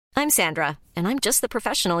I'm Sandra, and I'm just the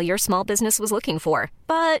professional your small business was looking for.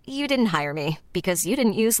 But you didn't hire me because you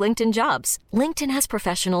didn't use LinkedIn Jobs. LinkedIn has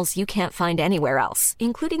professionals you can't find anywhere else,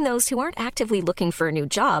 including those who aren't actively looking for a new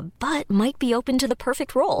job, but might be open to the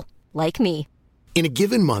perfect role, like me. In a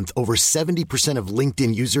given month, over 70% of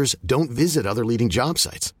LinkedIn users don't visit other leading job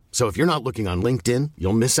sites. So if you're not looking on LinkedIn,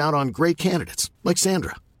 you'll miss out on great candidates like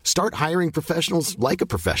Sandra. Start hiring professionals like a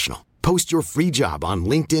professional. Post your free job on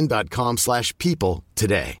linkedin.com/people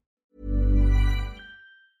today.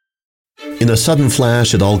 In a sudden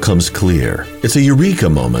flash, it all comes clear. It's a eureka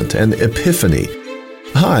moment, an epiphany.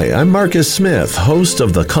 Hi, I'm Marcus Smith, host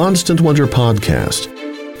of the Constant Wonder podcast.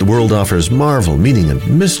 The world offers marvel, meaning,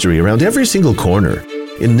 and mystery around every single corner.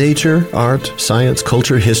 In nature, art, science,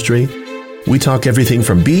 culture, history, we talk everything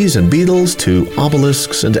from bees and beetles to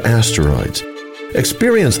obelisks and asteroids.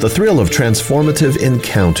 Experience the thrill of transformative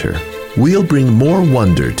encounter. We'll bring more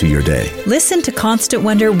wonder to your day. Listen to Constant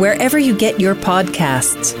Wonder wherever you get your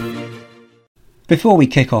podcasts. Before we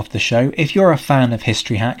kick off the show, if you're a fan of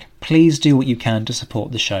History Hack, please do what you can to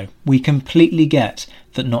support the show. We completely get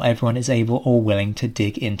that not everyone is able or willing to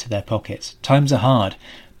dig into their pockets. Times are hard,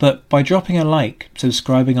 but by dropping a like,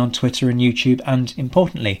 subscribing on Twitter and YouTube, and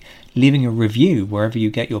importantly, leaving a review wherever you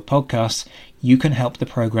get your podcasts, you can help the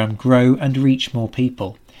programme grow and reach more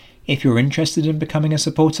people. If you're interested in becoming a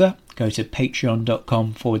supporter, go to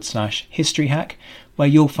patreon.com/historyhack, where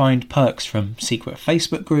you'll find perks from secret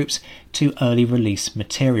Facebook groups to early release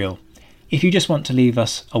material. If you just want to leave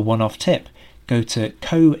us a one-off tip, go to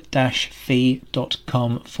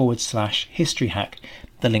ko-fi.com/historyhack.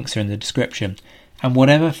 The links are in the description. And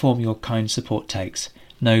whatever form your kind support takes,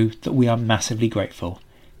 know that we are massively grateful.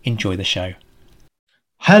 Enjoy the show.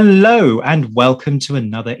 Hello and welcome to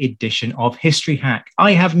another edition of History Hack.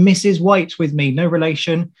 I have Mrs. White with me, no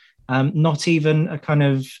relation, not even a kind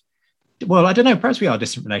of, well, I don't know, perhaps we are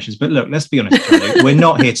distant relations, but look, let's be honest, Charlie, we're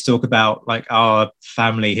not here to talk about like our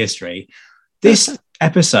family history. This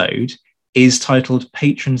episode is titled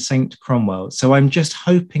Patron Saint Cromwell. So I'm just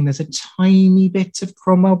hoping there's a tiny bit of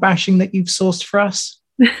Cromwell bashing that you've sourced for us.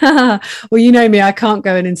 Well, you know me, I can't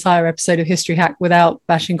go an entire episode of History Hack without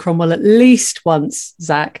bashing Cromwell at least once,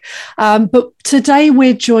 Zach. But today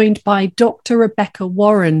we're joined by Dr. Rebecca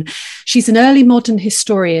Warren. She's an early modern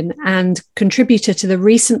historian and contributor to the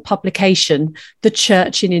recent publication, The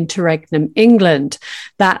Church in Interregnum, England.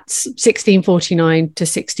 That's 1649 to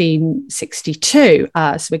 1662.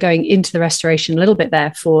 So we're going into the Restoration a little bit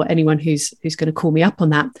there for anyone who's going to call me up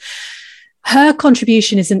on that. Her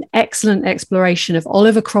contribution is an excellent exploration of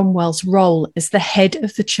Oliver Cromwell's role as the head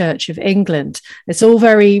of the Church of England. It's all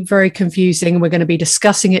very, very confusing, and we're going to be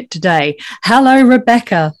discussing it today. Hello,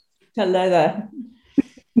 Rebecca. Hello there.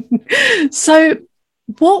 So,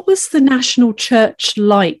 what was the national church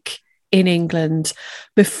like in England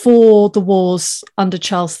before the wars under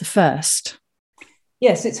Charles I?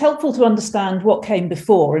 Yes, it's helpful to understand what came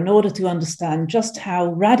before in order to understand just how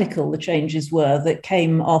radical the changes were that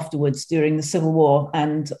came afterwards during the Civil War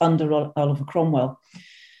and under Oliver Cromwell.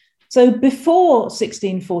 So before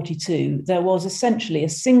 1642, there was essentially a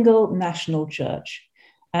single national church,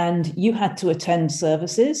 and you had to attend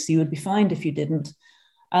services. You would be fined if you didn't.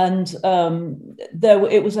 And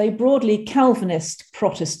it was a broadly Calvinist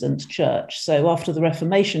Protestant church. So after the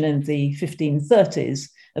Reformation in the 1530s,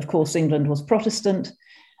 of course, England was Protestant,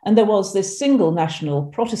 and there was this single national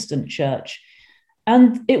Protestant church.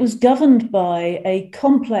 And it was governed by a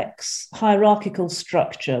complex hierarchical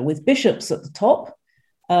structure with bishops at the top.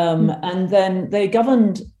 And then they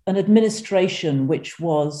governed an administration which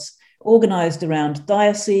was organized around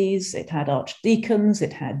dioceses. It had archdeacons,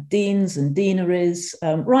 it had deans and deaneries,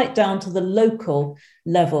 right down to the local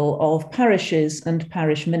level of parishes and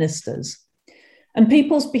parish ministers. And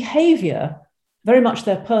people's behavior, very much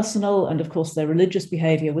their personal and, of course, their religious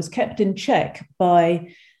behavior, was kept in check by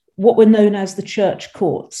what were known as the church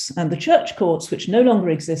courts. And the church courts, which no longer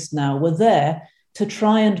exist now, were there to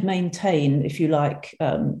try and maintain, if you like,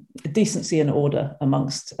 decency and order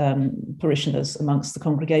amongst parishioners, amongst the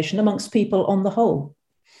congregation, amongst people on the whole.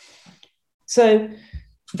 So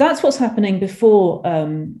that's what's happening before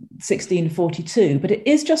 1642. But it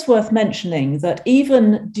is just worth mentioning that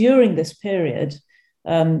even during this period,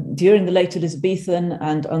 during the late Elizabethan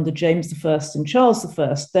and under James I and Charles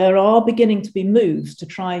I, there are beginning to be moves to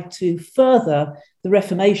try to further the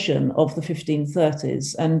Reformation of the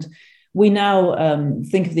 1530s. And we now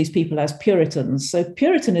think of these people as Puritans. So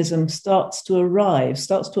Puritanism starts to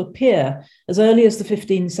appear as early as the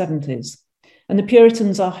 1570s. And the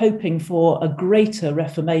Puritans are hoping for a greater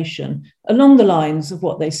Reformation along the lines of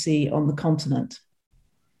what they see on the continent.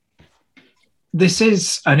 This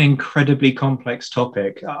is an incredibly complex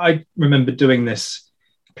topic. I remember doing this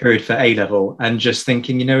period for A-level and just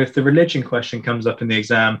thinking, if the religion question comes up in the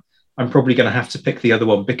exam, I'm probably going to have to pick the other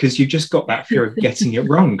one, because you just got that fear of getting it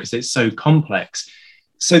wrong because it's so complex.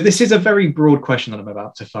 So this is a very broad question that I'm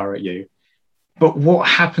about to fire at you. But what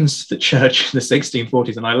happens to the church in the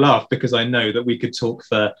 1640s? And I laugh because I know that we could talk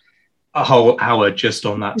for a whole hour just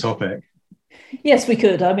on that topic. Yes, we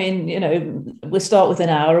could. I mean, we'll start with an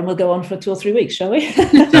hour and we'll go on for 2 or 3 weeks, shall we?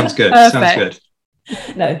 Sounds good. Sounds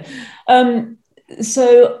good. No.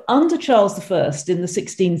 So under Charles I in the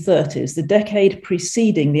 1630s, the decade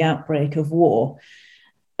preceding the outbreak of war,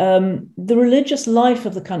 the religious life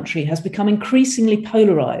of the country has become increasingly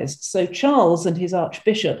polarized. So Charles and his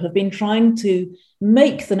archbishop have been trying to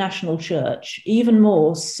make the national church even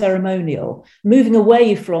more ceremonial, moving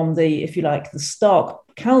away from the, if you like, the stark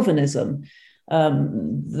Calvinism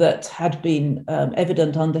that had been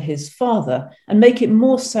evident under his father, and make it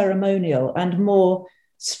more ceremonial and more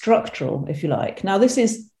structural, if you like. Now, this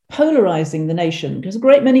is polarizing the nation because a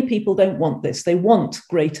great many people don't want this. They want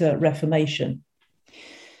greater reformation.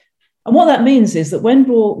 And what that means is that when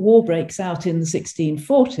war breaks out in the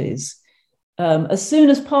 1640s, as soon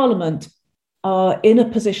as Parliament are in a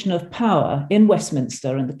position of power in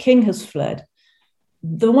Westminster and the king has fled,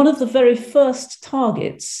 one of the very first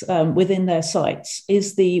targets within their sights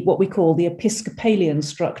is what we call the Episcopalian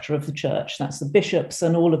structure of the church. That's the bishops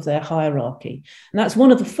and all of their hierarchy. And that's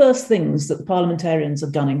one of the first things that the parliamentarians are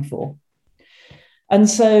gunning for. And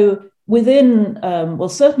so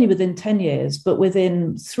certainly within 10 years, but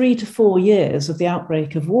within 3 to 4 years of the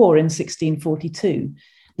outbreak of war in 1642,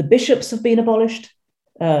 the bishops have been abolished.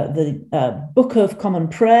 The Book of Common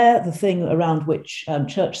Prayer, the thing around which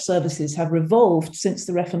church services have revolved since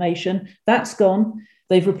the Reformation, that's gone.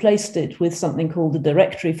 They've replaced it with something called the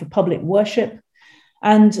Directory for Public Worship.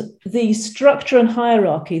 And the structure and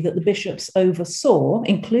hierarchy that the bishops oversaw,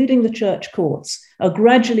 including the church courts, are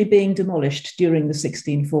gradually being demolished during the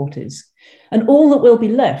 1640s. And all that will be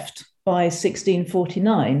left by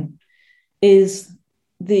 1649 is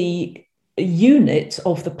the unit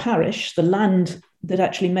of the parish, the land that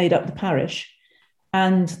actually made up the parish,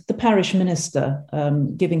 and the parish minister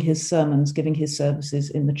giving his sermons, giving his services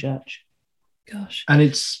in the church. Gosh. And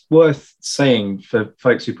it's worth saying for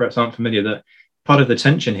folks who perhaps aren't familiar that part of the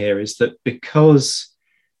tension here is that because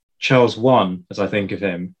Charles I, as I think of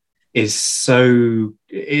him, is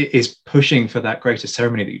pushing for that greater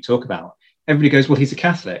ceremony that you talk about, everybody goes, well, he's a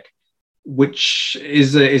Catholic, which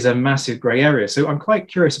is a massive grey area. So I'm quite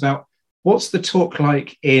curious about what's the talk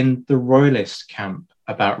like in the royalist camp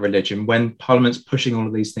about religion when Parliament's pushing all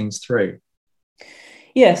of these things through?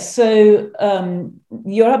 Yes, so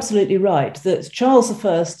you're absolutely right that Charles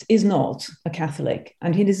I is not a Catholic,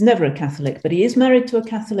 and he is never a Catholic, but he is married to a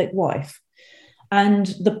Catholic wife.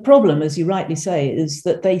 And the problem, as you rightly say, is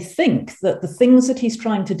that they think that the things that he's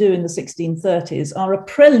trying to do in the 1630s are a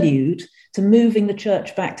prelude to moving the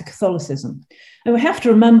church back to Catholicism. And we have to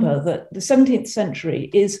remember that the 17th century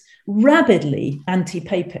is rabidly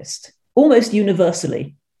anti-papist, almost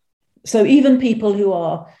universally. So even people who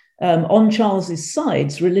are on Charles's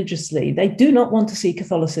sides religiously, they do not want to see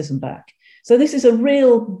Catholicism back. So this is a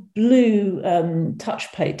real blue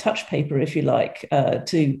touch paper, if you like,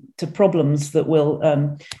 to problems that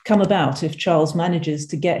will come about if Charles manages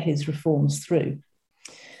to get his reforms through.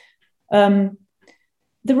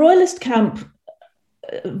 The royalist camp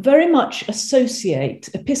very much associate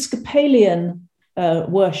Episcopalian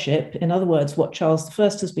worship, in other words, what Charles I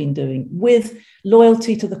has been doing, with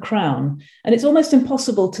loyalty to the crown. And it's almost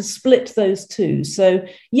impossible to split those two. So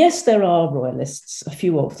yes, there are royalists, a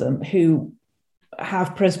few of them, who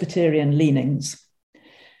have Presbyterian leanings,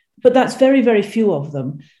 but that's very, very few of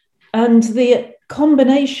them. And the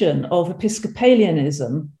combination of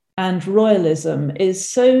Episcopalianism and royalism is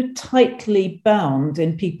so tightly bound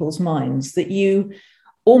in people's minds that you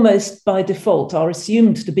almost by default are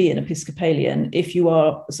assumed to be an Episcopalian if you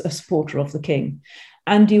are a supporter of the king.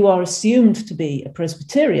 And you are assumed to be a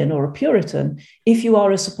Presbyterian or a Puritan if you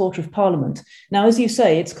are a supporter of Parliament. Now, as you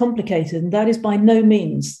say, it's complicated, and that is by no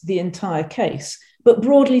means the entire case. But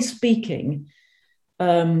broadly speaking,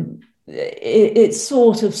 it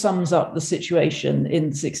sort of sums up the situation in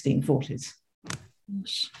the 1640s.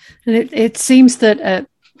 And it seems that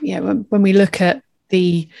when we look at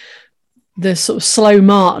the sort of slow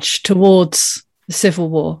march towards the Civil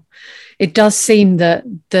War, it does seem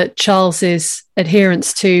that Charles's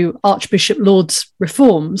adherence to Archbishop Laud's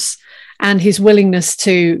reforms and his willingness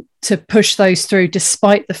to push those through,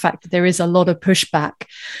 despite the fact that there is a lot of pushback,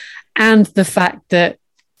 and the fact that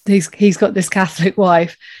he's got this Catholic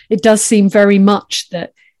wife, it does seem very much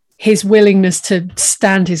that his willingness to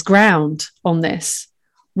stand his ground on this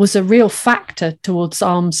was a real factor towards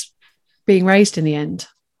arms being raised in the end.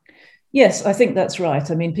 Yes, I think that's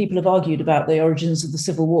right. I mean, people have argued about the origins of the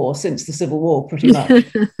Civil War since the Civil War, pretty much.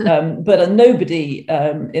 But nobody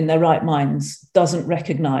in their right minds doesn't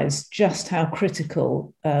recognise just how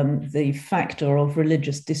critical the factor of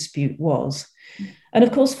religious dispute was. And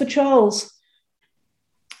of course, for Charles,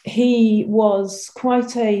 he was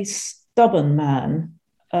quite a stubborn man.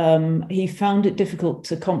 He found it difficult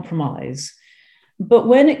to compromise. But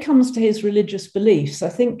when it comes to his religious beliefs, I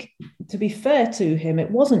think, to be fair to him,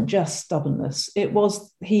 it wasn't just stubbornness. He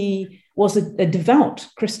was a devout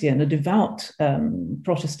Christian, a devout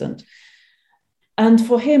Protestant. And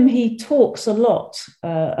for him, he talks a lot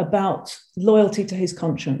about loyalty to his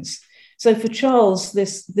conscience. So for Charles,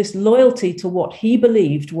 this loyalty to what he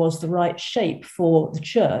believed was the right shape for the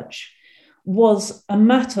church was a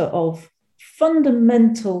matter of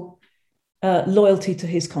fundamental loyalty to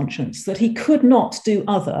his conscience, that he could not do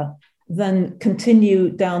other than continue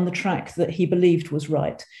down the track that he believed was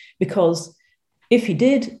right. Because if he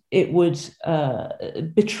did, it would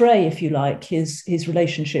betray, if you like, his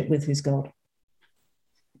relationship with his God.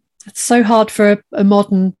 It's so hard for a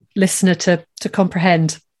modern listener to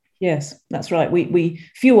comprehend. Yes, that's right. We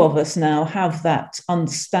few of us now have that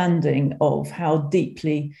understanding of how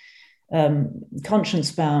deeply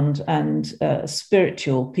conscience-bound and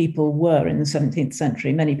spiritual people were in the 17th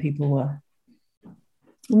century. Many people were.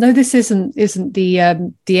 No, this isn't the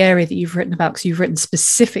area that you've written about, because you've written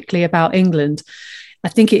specifically about England. I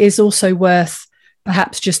think it is also worth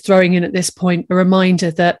perhaps just throwing in at this point a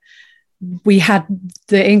reminder that the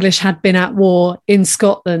English had been at war in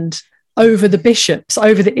Scotland over the bishops,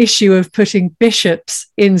 over the issue of putting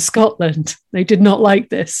bishops in Scotland. They did not like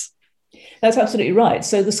this. That's absolutely right.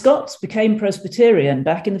 So the Scots became Presbyterian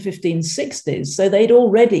back in the 1560s. So they'd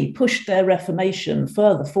already pushed their Reformation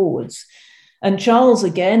further forwards. And Charles,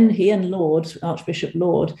 again, he and Archbishop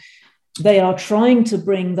Laud, they are trying to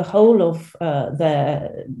bring the whole of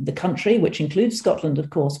the country, which includes Scotland, of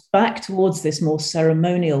course, back towards this more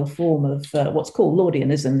ceremonial form of what's called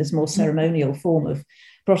Laudianism, this more ceremonial form of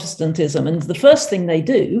Protestantism. And the first thing they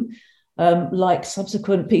do, like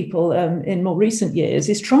subsequent people in more recent years,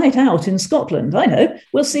 is try it out in Scotland. I know.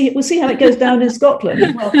 We'll see how it goes down in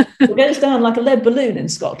Scotland. Well, it goes down like a lead balloon in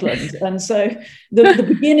Scotland. And so the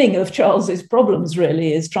beginning of Charles's problems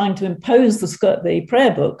really is trying to impose the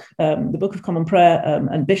prayer book, the Book of Common Prayer,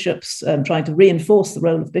 and bishops, trying to reinforce the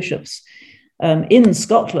role of bishops in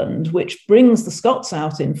Scotland, which brings the Scots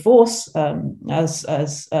out in force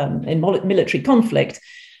as in military conflict,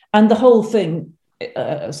 and the whole thing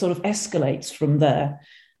sort of escalates from there.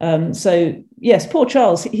 So yes, poor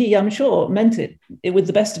Charles, he, I'm sure, meant it with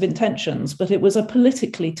the best of intentions, but it was a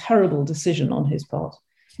politically terrible decision on his part.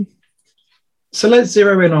 So let's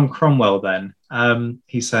zero in on Cromwell then.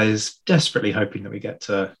 He says, desperately hoping that we get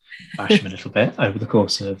to bash him a little bit over the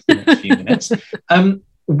course of the next few minutes.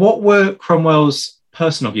 What were Cromwell's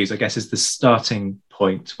personal views, I guess, is the starting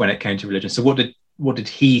point when it came to religion? So what did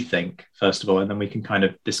he think, first of all, and then we can kind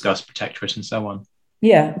of discuss protectorate and so on?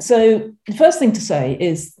 Yeah, so the first thing to say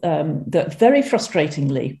is that very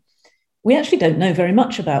frustratingly, we actually don't know very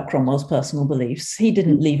much about Cromwell's personal beliefs. He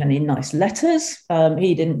didn't leave any nice letters.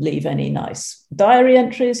 He didn't leave any nice diary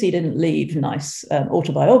entries. He didn't leave nice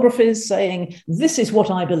autobiographies saying, this is what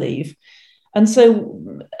I believe. And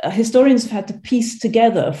so historians have had to piece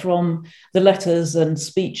together from the letters and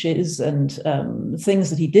speeches and things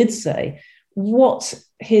that he did say, what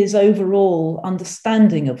his overall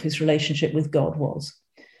understanding of his relationship with God was.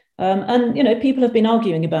 And, people have been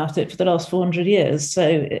arguing about it for the last 400 years.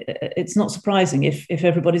 So it's not surprising if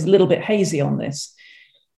everybody's a little bit hazy on this.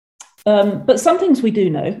 But some things we do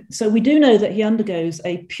know. So we do know that he undergoes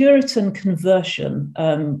a Puritan conversion,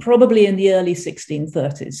 probably in the early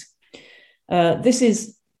 1630s. This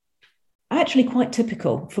is actually quite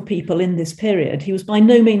typical for people in this period. He was by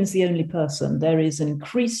no means the only person. There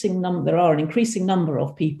are an increasing number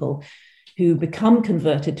of people who become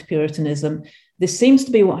converted to Puritanism. This seems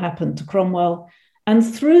to be what happened to Cromwell. And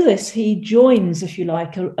through this, he joins, if you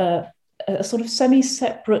like, a sort of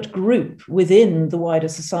semi-separate group within the wider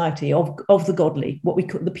society of the godly, what we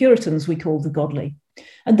call the Puritans, we call the godly.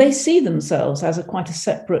 And they see themselves as quite a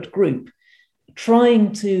separate group,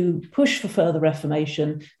 trying to push for further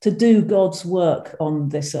reformation, to do God's work on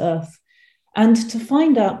this earth, and to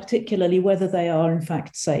find out particularly whether they are in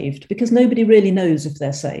fact saved, because nobody really knows if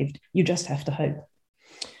they're saved. You just have to hope.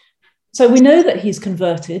 So we know that he's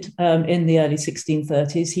converted in the early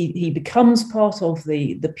 1630s. He becomes part of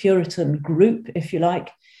the Puritan group, if you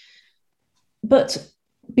like. But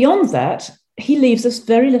beyond that, he leaves us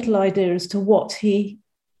very little idea as to what he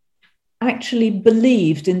actually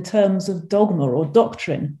believed in terms of dogma or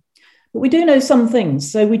doctrine. But we do know some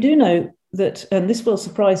things. So we do know that, and this will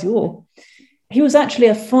surprise you all, he was actually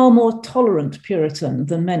a far more tolerant Puritan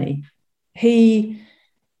than many. He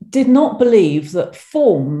did not believe that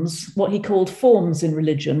forms, what he called forms in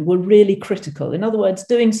religion, were really critical. In other words,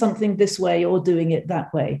 doing something this way or doing it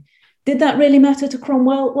that way. Did that really matter to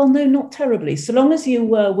Cromwell? Well, no, not terribly. So long as you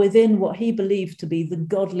were within what he believed to be the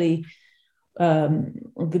godly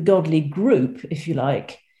group, if you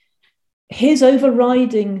like, his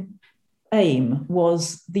overriding aim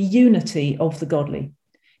was the unity of the godly.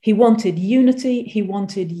 He wanted unity, he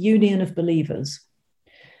wanted union of believers.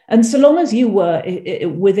 And so long as you were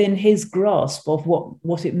within his grasp of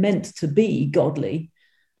what it meant to be godly,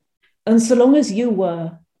 and so long as you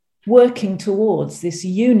were working towards this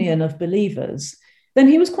union of believers, then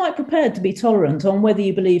he was quite prepared to be tolerant on whether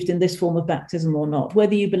you believed in this form of baptism or not,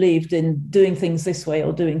 whether you believed in doing things this way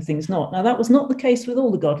or doing things not. Now, that was not the case with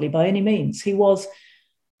all the godly by any means. He was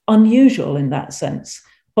unusual in that sense.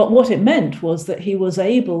 But what it meant was that he was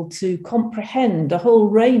able to comprehend a whole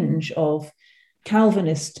range of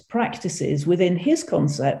Calvinist practices within his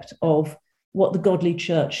concept of what the godly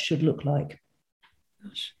church should look like.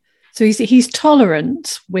 So he's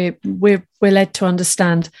tolerant. We're led to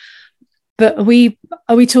understand, but are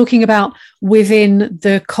we talking about within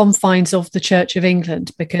the confines of the Church of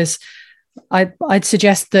England? Because I'd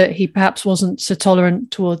suggest that he perhaps wasn't so tolerant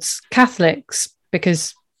towards Catholics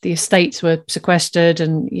because the estates were sequestered,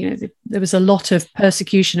 and there was a lot of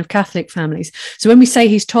persecution of Catholic families. So when we say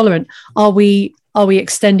he's tolerant, are we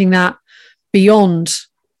extending that beyond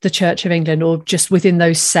the Church of England or just within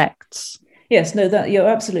those sects? Yes, no, that you're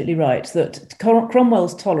absolutely right, that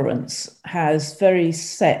Cromwell's tolerance has very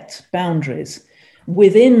set boundaries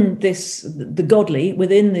within the godly,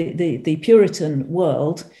 within the Puritan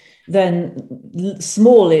world. Then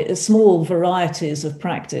small varieties of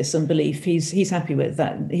practice and belief he's happy with.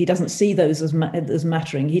 That he doesn't see those as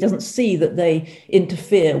mattering. He doesn't see that they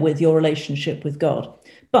interfere with your relationship with God.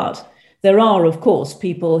 But there are, of course,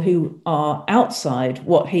 people who are outside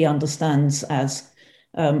what he understands as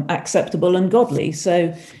acceptable and godly.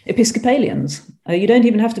 So Episcopalians, you don't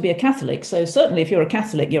even have to be a Catholic. So certainly if you're a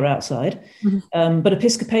Catholic, you're outside. Mm-hmm. But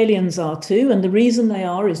Episcopalians are too. And the reason they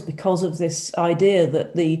are is because of this idea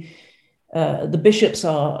that the bishops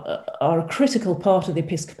are a critical part of the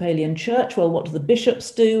Episcopalian Church. Well, what do the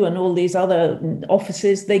bishops do? And all these other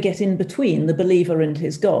offices, they get in between the believer and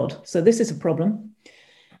his God. So this is a problem.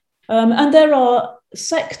 And there are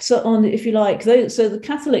sects on, if you like, so the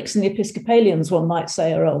Catholics and the Episcopalians, one might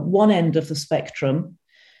say, are at one end of the spectrum,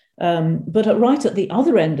 but right at the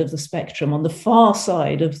other end of the spectrum, on the far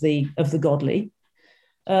side of the godly,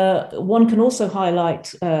 one can also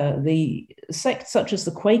highlight the sects such as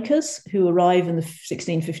the Quakers, who arrive in the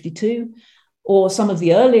 1652, or some of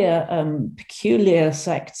the earlier peculiar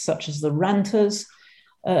sects such as the Ranters,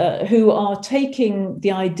 who are taking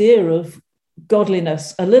the idea of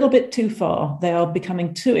godliness a little bit too far. They are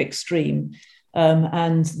becoming too extreme,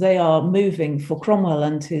 and they are moving for Cromwell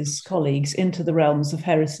and his colleagues into the realms of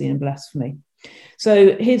heresy and blasphemy.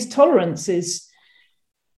 So his tolerance is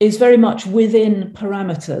very much within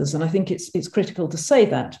parameters, and I think it's critical to say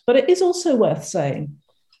that. But it is also worth saying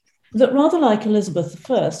that rather like Elizabeth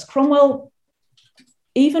I, Cromwell,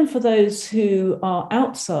 even for those who are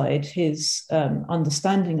outside his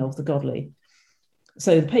understanding of the godly,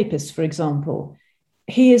 so the Papists, for example,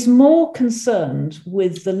 he is more concerned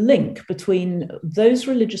with the link between those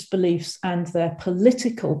religious beliefs and their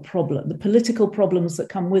political problem, the political problems that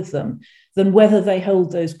come with them, than whether they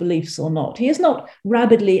hold those beliefs or not. He is not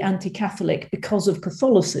rabidly anti-Catholic because of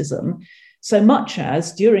Catholicism, so much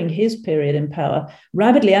as, during his period in power,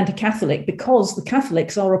 rabidly anti-Catholic because the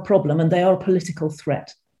Catholics are a problem and they are a political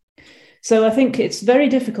threat. So I think it's very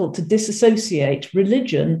difficult to disassociate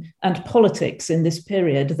religion and politics in this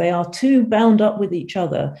period. They are too bound up with each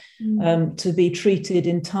other to be treated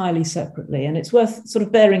entirely separately. And it's worth sort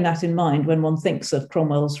of bearing that in mind when one thinks of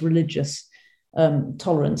Cromwell's religious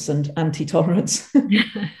tolerance and anti-tolerance.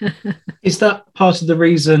 Is that part of the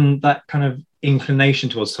reason, that kind of inclination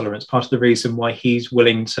towards tolerance, part of the reason why he's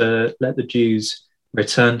willing to let the Jews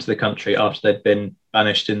return to the country after they'd been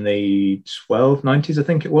banished in the 1290s, I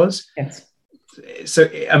think it was? Yes. So,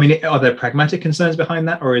 I mean, are there pragmatic concerns behind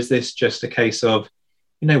that? Or is this just a case of,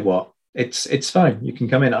 you know what, it's fine, you can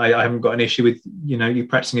come in. I haven't got an issue with, you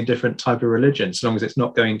practicing a different type of religion, so long as it's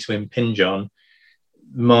not going to impinge on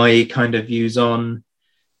my kind of views on,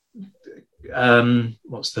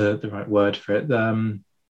 what's the right word for it?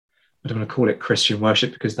 I don't want to call it Christian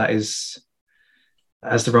worship, because that is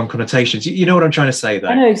has the wrong connotations. You know what I'm trying to say, though?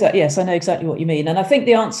 I know exactly. Yes, I know exactly what you mean. And I think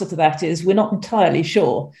the answer to that is we're not entirely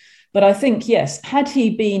sure. But I think, yes, had he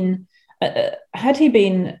been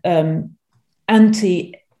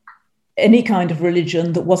anti any kind of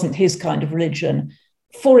religion that wasn't his kind of religion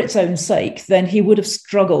for its own sake, then he would have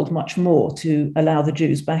struggled much more to allow the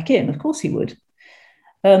Jews back in. Of course he would.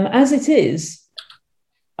 As it is,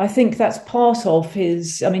 I think that's part of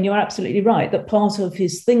his, I mean, you're absolutely right, that part of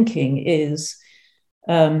his thinking is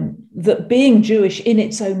that being Jewish in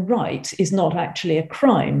its own right is not actually a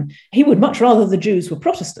crime. He would much rather the Jews were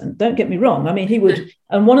Protestant, don't get me wrong. I mean, he would,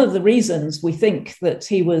 and one of the reasons we think that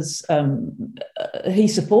he was, he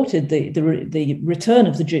supported the return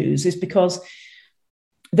of the Jews is because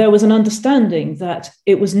there was an understanding that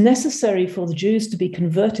it was necessary for the Jews to be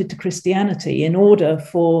converted to Christianity in order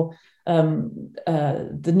for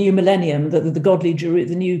the new millennium,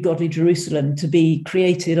 the new godly Jerusalem to be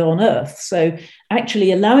created on earth. So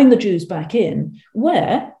actually allowing the Jews back in,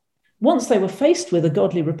 where once they were faced with a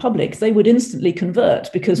godly republic, they would instantly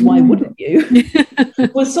convert, because why wouldn't you?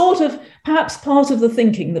 Was sort of perhaps part of the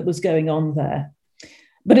thinking that was going on there.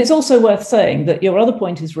 But it's also worth saying that your other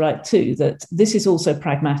point is right too, that this is also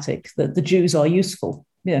pragmatic, that the Jews are useful.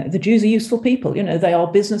 Yeah, the Jews are useful people. You know, they are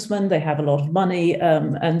businessmen, they have a lot of money.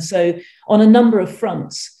 And so on a number of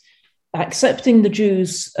fronts, accepting the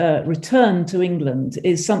Jews' return to England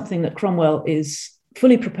is something that Cromwell is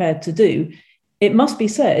fully prepared to do. It must be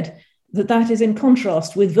said that that is in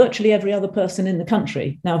contrast with virtually every other person in the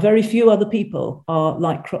country. Now, very few other people are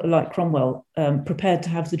like Cromwell, prepared to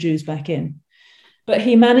have the Jews back in. But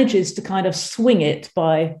he manages to kind of swing it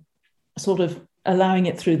by sort of allowing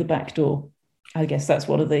it through the back door. I guess that's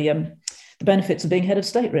one of the benefits of being head of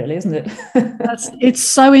state, really, isn't it? It's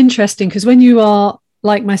so interesting, because when you are,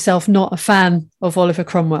 like myself, not a fan of Oliver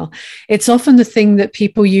Cromwell, it's often the thing that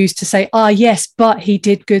people use to say, yes, but he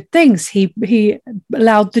did good things. He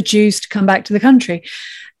allowed the Jews to come back to the country.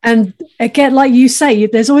 And again, like you say,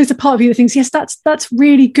 there's always a part of you that thinks, yes, that's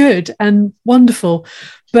really good and wonderful.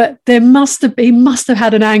 But he must have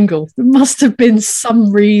had an angle. There must have been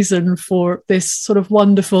some reason for this sort of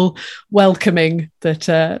wonderful welcoming that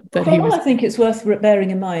he was. I think it's worth bearing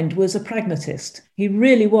in mind was a pragmatist. He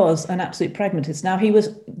really was an absolute pragmatist. Now, he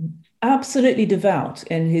was absolutely devout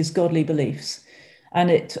in his godly beliefs, and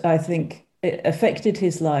I think it affected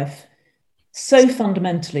his life so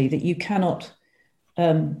fundamentally that you cannot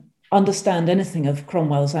understand anything of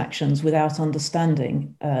Cromwell's actions without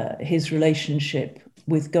understanding his relationship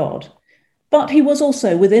with God. But he was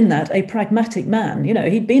also, within that, a pragmatic man. You know,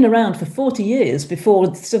 he'd been around for 40 years before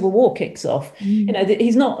the Civil War kicks off. You know,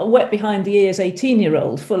 he's not a wet behind the ears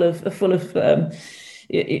 18-year-old full of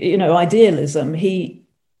idealism. He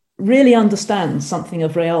really understands something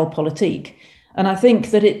of realpolitik. And I think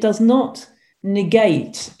that it does not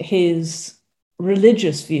negate his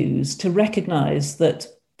religious views to recognize that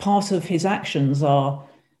part of his actions are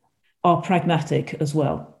pragmatic as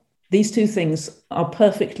well. These two things are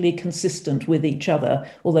perfectly consistent with each other,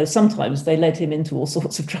 although sometimes they led him into all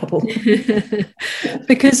sorts of trouble.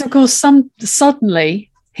 Because, of course, suddenly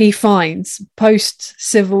he finds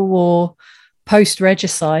post-Civil War,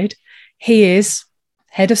 post-regicide, he is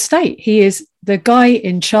head of state. He is the guy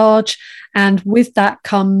in charge. And with that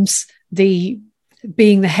comes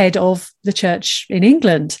being the head of the church in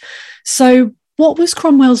England. So what was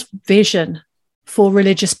Cromwell's vision for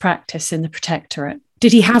religious practice in the Protectorate?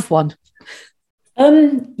 Did he have one?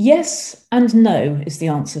 Yes and no is the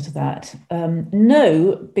answer to that.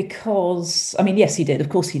 No, because, I mean, yes, he did. Of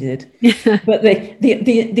course he did. But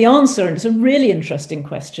the answer, and it's a really interesting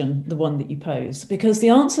question, the one that you pose, because the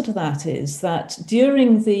answer to that is that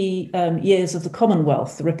during the years of the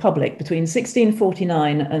Commonwealth, the Republic, between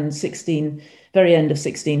 1649 and very end of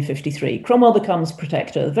 1653, Cromwell becomes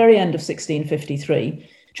Protector, the very end of 1653.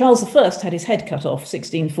 Charles I had his head cut off,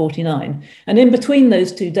 1649. And in between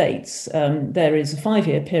those two dates, there is a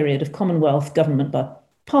 5-year period of Commonwealth government by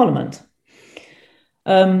Parliament.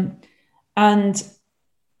 And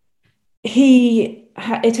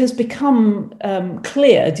it has become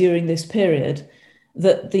clear during this period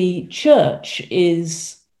that the church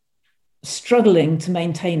is struggling to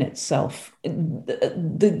maintain itself.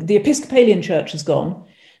 The Episcopalian church has gone.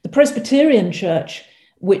 The Presbyterian church,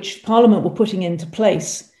 which Parliament were putting into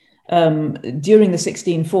place during the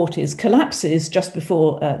 1640s, collapses just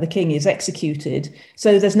before the king is executed.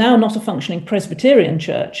 So there's now not a functioning Presbyterian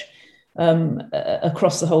church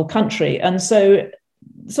across the whole country. And so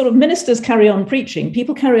sort of ministers carry on preaching,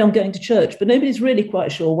 people carry on going to church, but nobody's really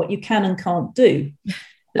quite sure what you can and can't do.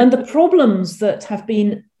 And the problems that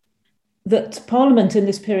Parliament in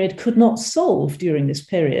this period could not solve during this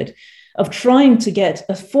period of trying to get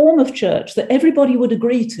a form of church that everybody would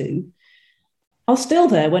agree to are still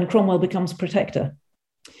there when Cromwell becomes protector.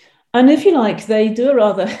 And if you like, they do a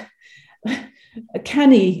rather a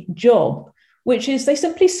canny job, which is they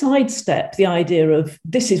simply sidestep the idea of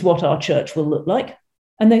this is what our church will look like.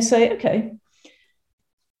 And they say, okay.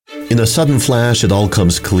 In a sudden flash, it all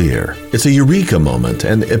comes clear. It's a eureka moment,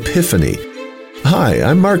 an epiphany. Hi,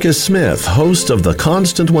 I'm Marcus Smith, host of the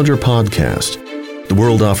Constant Wonder podcast. The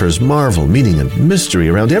world offers marvel, meaning, and mystery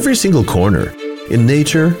around every single corner. In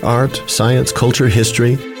nature, art, science, culture,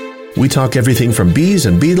 history, we talk everything from bees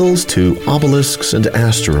and beetles to obelisks and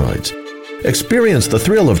asteroids. Experience the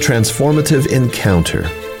thrill of transformative encounter.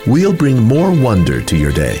 We'll bring more wonder to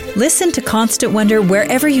your day. Listen to Constant Wonder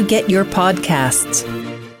wherever you get your podcasts.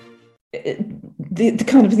 The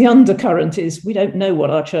kind of the undercurrent is we don't know what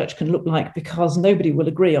our church can look like because nobody will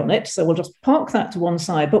agree on it. So we'll just park that to one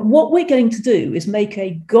side. But what we're going to do is make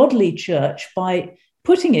a godly church by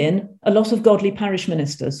putting in a lot of godly parish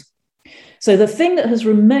ministers. So the thing that has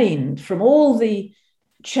remained from all the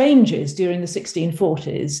changes during the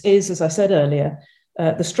 1640s is, as I said earlier,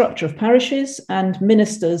 the structure of parishes and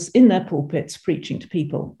ministers in their pulpits preaching to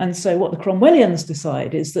people. And so what the Cromwellians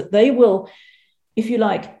decide is that they will, if you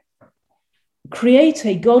like, create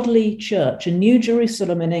a godly church, a new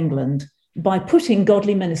Jerusalem in England, by putting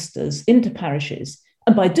godly ministers into parishes.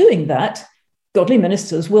 And by doing that, godly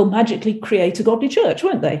ministers will magically create a godly church,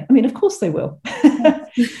 won't they? I mean, of course they will.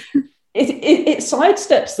 It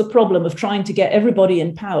sidesteps the problem of trying to get everybody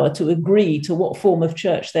in power to agree to what form of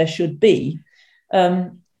church there should be.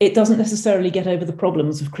 It doesn't necessarily get over the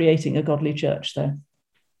problems of creating a godly church, though.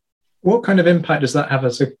 What kind of impact does that have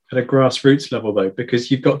at a grassroots level, though? Because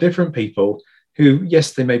you've got different people who,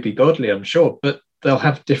 yes, they may be godly, I'm sure, but they'll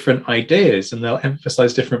have different ideas and they'll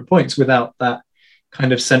emphasize different points without that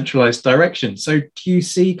kind of centralized direction. So do you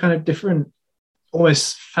see kind of different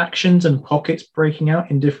almost factions and pockets breaking out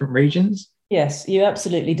in different regions? Yes, you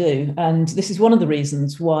absolutely do. And this is one of the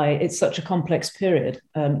reasons why it's such a complex period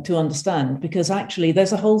to understand, because actually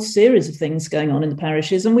there's a whole series of things going on in the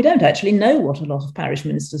parishes and we don't actually know what a lot of parish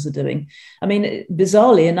ministers are doing. I mean,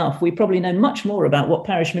 bizarrely enough, we probably know much more about what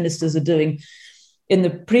parish ministers are doing in the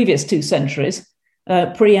previous 2 centuries,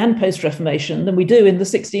 pre and post-Reformation, than we do in the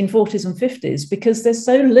 1640s and 50s, because there's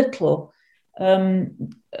so little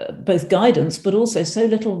both guidance, but also so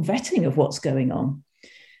little vetting of what's going on.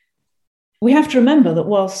 We have to remember that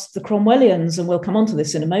whilst the Cromwellians, and we'll come on to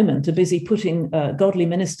this in a moment, are busy putting godly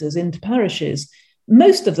ministers into parishes,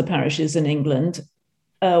 most of the parishes in England,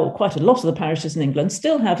 or quite a lot of the parishes in England,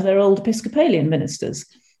 still have their old Episcopalian ministers.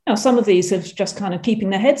 Now, some of these have just kind of keeping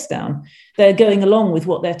their heads down. They're going along with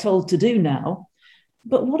what they're told to do now.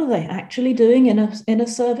 But what are they actually doing in a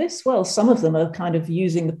service? Well, some of them are kind of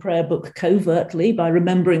using the prayer book covertly by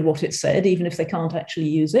remembering what it said, even if they can't actually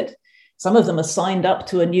use it. Some of them are signed up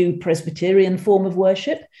to a new Presbyterian form of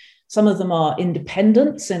worship. Some of them are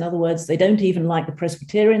independents. In other words, they don't even like the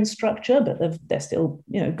Presbyterian structure, but they're still,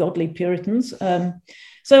 godly Puritans.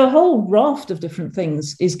 So a whole raft of different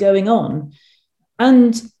things is going on.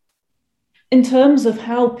 And in terms of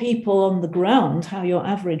how people on the ground, how your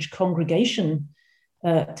average congregation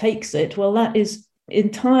takes it, well, that is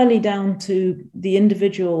entirely down to the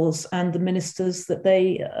individuals and the ministers that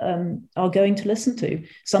they are going to listen to.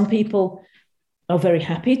 Some people are very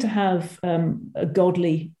happy to have a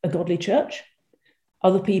godly church.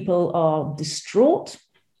 Other people are distraught,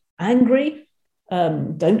 angry,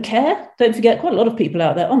 don't care. Don't forget, quite a lot of people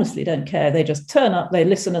out there honestly don't care. They just turn up, they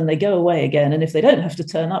listen, and they go away again. And if they don't have to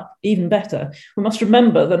turn up, even better. We must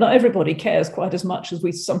remember that not everybody cares quite as much as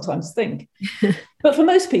we sometimes think. But for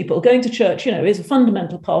most people, going to church, is a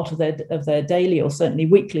fundamental part of their daily or certainly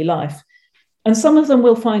weekly life. And some of them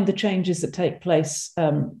will find the changes that take place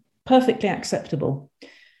perfectly acceptable.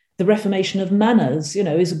 The reformation of manners,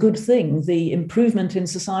 is a good thing. The improvement in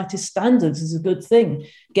society's standards is a good thing.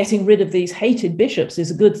 Getting rid of these hated bishops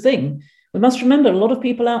is a good thing. We must remember a lot of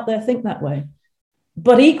people out there think that way.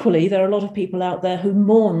 But equally, there are a lot of people out there who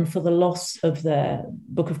mourn for the loss of their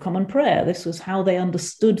Book of Common Prayer. This was how they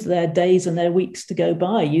understood their days and their weeks to go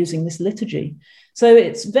by, using this liturgy. So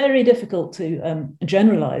it's very difficult to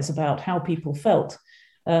generalize about how people felt.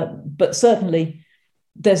 But certainly,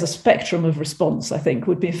 there's a spectrum of response, I think,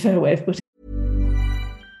 would be a fair way of putting it.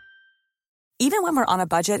 Even when we're on a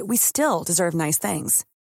budget, we still deserve nice things.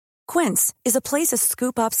 Quince is a place to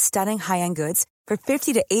scoop up stunning high-end goods for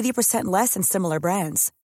 50 to 80% less than similar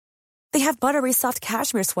brands. They have buttery soft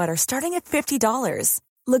cashmere sweaters starting at $50,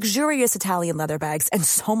 luxurious Italian leather bags, and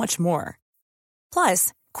so much more.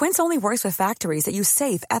 Plus, Quince only works with factories that use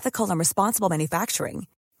safe, ethical, and responsible manufacturing.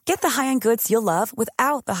 Get the high-end goods you'll love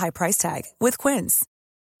without the high price tag with Quince.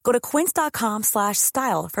 Go to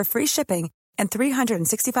quince.com/style for free shipping and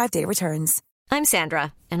 365-day returns. I'm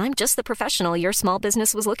Sandra, and I'm just the professional your small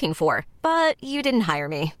business was looking for. But you didn't hire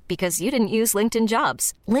me because you didn't use LinkedIn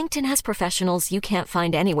Jobs. LinkedIn has professionals you can't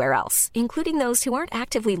find anywhere else, including those who aren't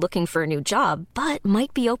actively looking for a new job, but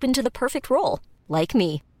might be open to the perfect role, like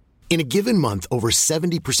me. In a given month, over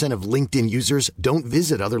 70% of LinkedIn users don't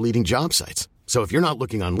visit other leading job sites. So if you're not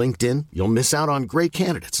looking on LinkedIn, you'll miss out on great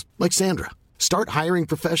candidates like Sandra. Start hiring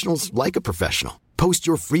professionals like a professional. Post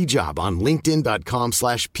your free job on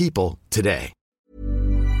linkedin.com/people today.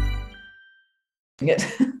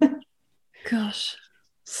 Gosh.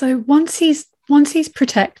 So once he's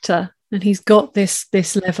protector and he's got this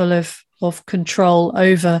level of control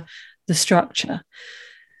over the structure,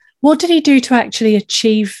 what did he do to actually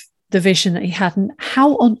achieve the vision that he had, and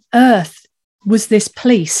how on earth was this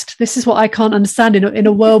policed? This is what I can't understand in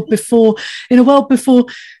a world before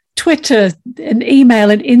Twitter and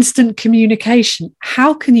email and instant communication.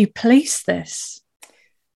 How can you police this?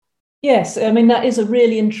 Yes, I mean, that is a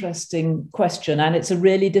really interesting question, and it's a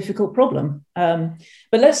really difficult problem. But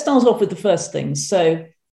let's start off with the first thing. So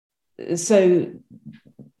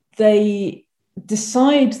they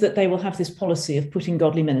decide that they will have this policy of putting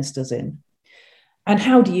godly ministers in. And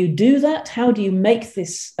how do you do that? How do you make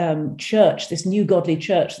this church, this new godly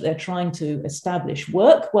church that they're trying to establish,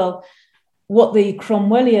 work? Well, what the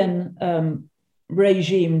Cromwellian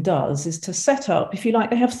regime does is to set up, if you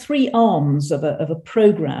like, they have three arms of a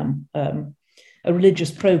program, a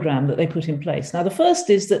religious program that they put in place. Now, the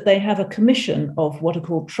first is that they have a commission of what are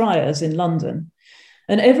called triers in London.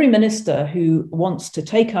 And every minister who wants to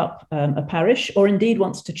take up a parish, or indeed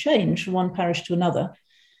wants to change from one parish to another,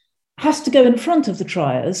 has to go in front of the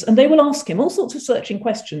triers, and they will ask him all sorts of searching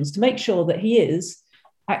questions to make sure that he is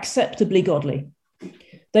acceptably godly.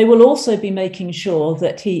 They will also be making sure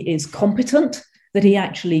that he is competent, that he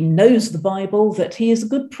actually knows the Bible, that he is a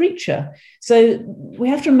good preacher. So we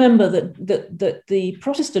have to remember that the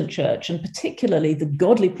Protestant church, and particularly the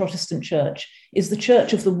godly Protestant church, is the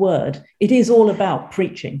church of the word. It is all about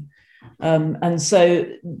preaching. And so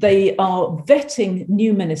they are vetting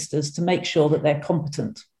new ministers to make sure that they're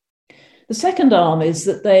competent. The second arm is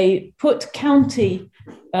that they put county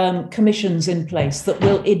commissions in place that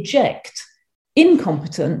will eject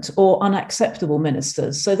incompetent or unacceptable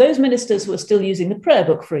ministers. So those ministers who are still using the prayer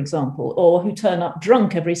book, for example, or who turn up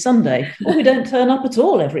drunk every Sunday, or who don't turn up at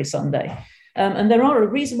all every Sunday. And there are a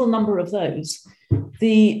reasonable number of those.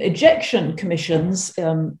 The ejection commissions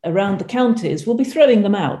around the counties will be throwing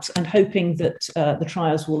them out and hoping that the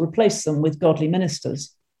triers will replace them with godly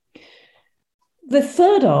ministers. The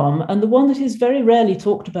third arm, and the one that is very rarely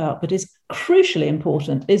talked about but is crucially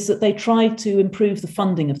important, is that they try to improve the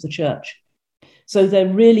funding of the church. So they're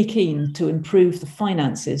really keen to improve the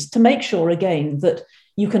finances, to make sure, again, that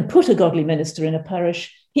you can put a godly minister in a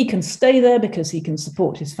parish, he can stay there because he can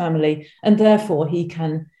support his family, and therefore he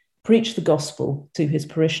can preach the gospel to his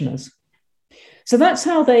parishioners. So that's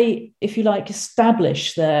how they, if you like,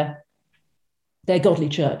 establish their godly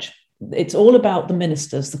church. It's all about the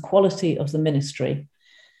ministers, the quality of the ministry.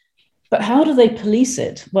 But how do they police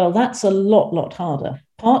it? Well, that's a lot harder.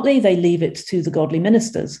 Partly they leave it to the godly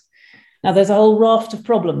ministers. Now, there's a whole raft of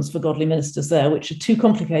problems for godly ministers there, which are too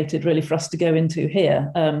complicated really for us to go into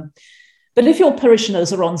here. But if your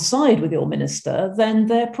parishioners are on side with your minister, then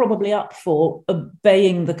they're probably up for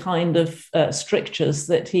obeying the kind of strictures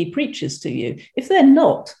that he preaches to you. If they're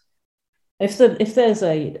not, if there's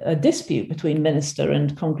a dispute between minister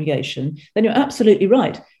and congregation, then you're absolutely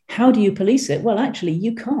right. How do you police it? Well, actually,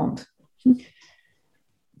 you can't.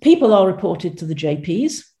 People are reported to the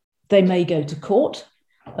JPs. They may go to court.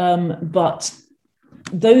 But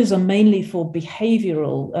those are mainly for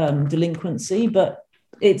behavioral delinquency, but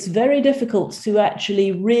it's very difficult to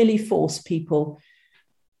actually really force people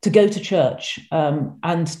to go to church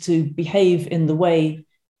and to behave in the way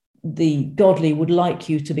the godly would like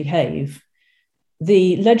you to behave.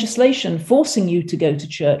 The legislation forcing you to go to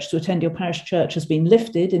church, to attend your parish church, has been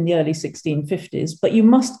lifted in the early 1650s, but you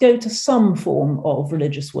must go to some form of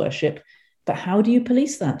religious worship. But how do you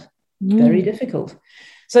police that? Very difficult.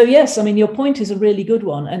 So yes, I mean, your point is a really good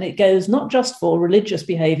one. And it goes not just for religious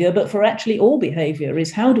behavior, but for actually all behavior,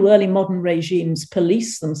 is how do early modern regimes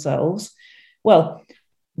police themselves? Well,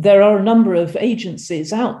 there are a number of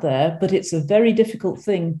agencies out there, but it's a very difficult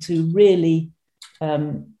thing to really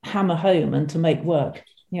hammer home and to make work.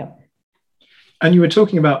 Yeah. And you were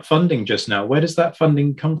talking about funding just now. Where does that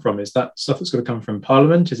funding come from? Is that stuff that's going to come from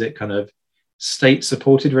Parliament? Is it kind of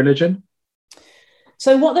state-supported religion?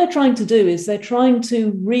 So what they're trying to do is they're trying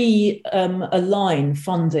to realign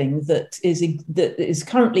funding that is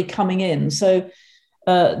currently coming in. So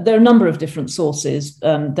there are a number of different sources.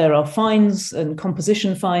 There are fines and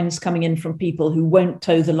composition fines coming in from people who won't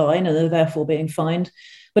toe the line and are therefore being fined.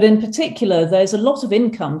 But in particular, there's a lot of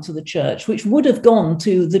income to the church, which would have gone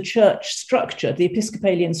to the church structure, the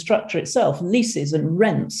Episcopalian structure itself, leases and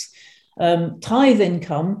rents. Tithe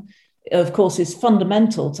income, of course, is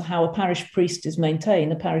fundamental to how a parish priest is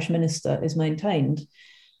maintained, a parish minister is maintained.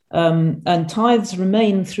 And tithes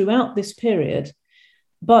remain throughout this period.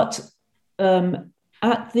 But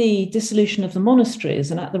at the dissolution of the monasteries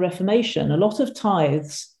and at the Reformation, a lot of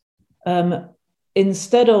tithes,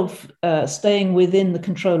 instead of staying within the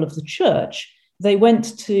control of the church, they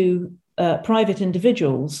went to private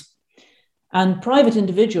individuals. And private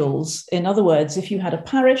individuals, in other words, if you had a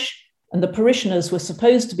parish and the parishioners were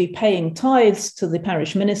supposed to be paying tithes to the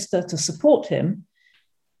parish minister to support him,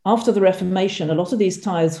 after the Reformation, a lot of these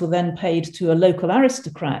tithes were then paid to a local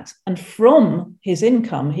aristocrat. And from his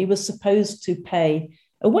income, he was supposed to pay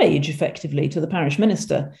a wage effectively to the parish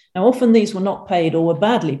minister. Now, often these were not paid or were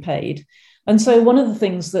badly paid. And so one of the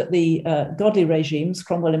things that the godly regimes,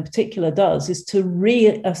 Cromwell in particular, does is to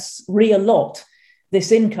reallot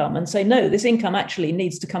this income and say, no, this income actually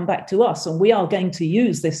needs to come back to us. And we are going to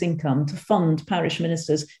use this income to fund parish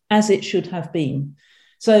ministers as it should have been.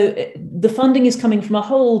 So the funding is coming from a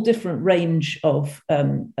whole different range of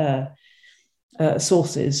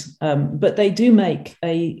sources, but they do make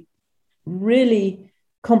a really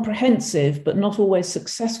comprehensive but not always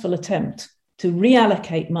successful attempt to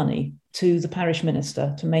reallocate money to the parish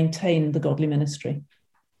minister to maintain the godly ministry.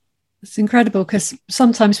 It's incredible, because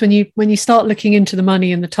sometimes when you start looking into the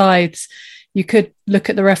money and the tithes, you could look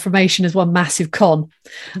at the Reformation as one massive con.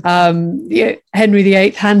 Henry VIII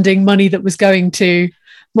handing money that was going to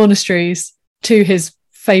monasteries to his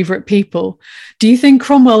favourite people. Do you think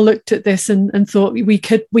Cromwell looked at this and thought we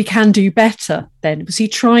can do better then? Was he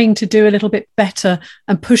trying to do a little bit better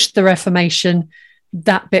and push the Reformation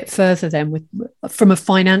that bit further then from a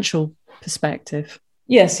financial perspective?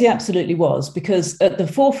 Yes, he absolutely was, because at the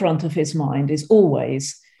forefront of his mind is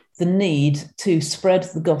always the need to spread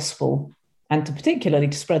the gospel, and particularly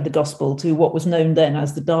to spread the gospel to what was known then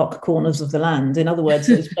as the dark corners of the land. In other words,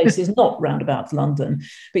 those places not round about London,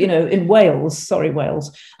 but, in Wales,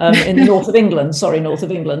 in the north of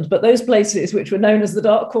England, but those places which were known as the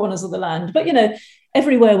dark corners of the land. But,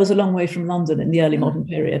 everywhere was a long way from London in the early modern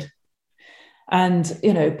period. And,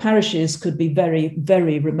 parishes could be very,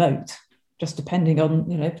 very remote, just depending on,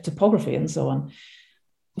 topography and so on.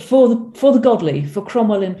 For the godly, for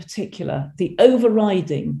Cromwell in particular, the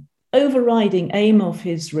overriding aim of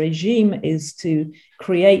his regime is to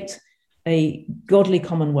create a godly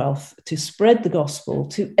commonwealth, to spread the gospel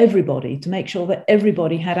to everybody, to make sure that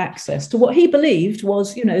everybody had access to what he believed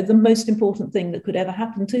was, the most important thing that could ever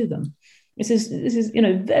happen to them. This is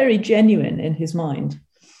very genuine in his mind.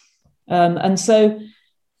 And so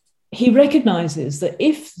he recognizes that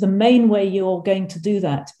if the main way you're going to do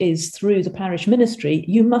that is through the parish ministry,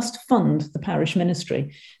 you must fund the parish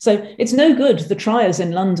ministry. So it's no good the triers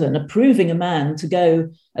in London approving a man to go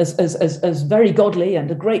as very godly and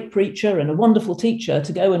a great preacher and a wonderful teacher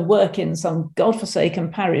to go and work in some godforsaken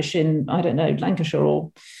parish in, I don't know, Lancashire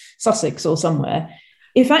or Sussex or somewhere,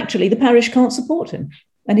 if actually the parish can't support him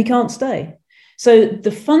and he can't stay. So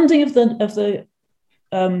the funding of the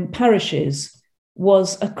parishes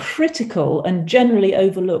was a critical and generally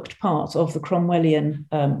overlooked part of the Cromwellian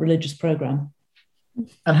religious programme.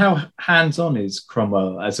 And how hands-on is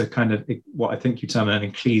Cromwell as a kind of, what I think you term an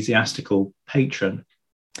ecclesiastical patron?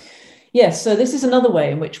 Yes, so this is another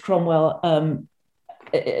way in which Cromwell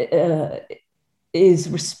is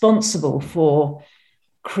responsible for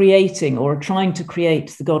creating or trying to create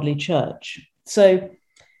the godly church. So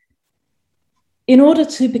in order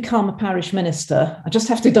to become a parish minister, I just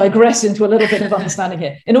have to digress into a little bit of understanding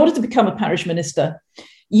here. In order to become a parish minister,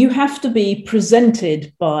 you have to be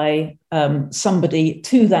presented by somebody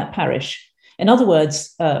to that parish. In other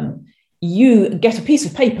words, you get a piece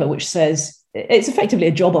of paper which says, it's effectively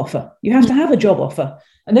a job offer. You have to have a job offer.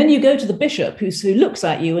 And then you go to the bishop who looks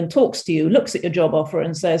at you and talks to you, looks at your job offer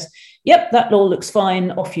and says, yep, that all looks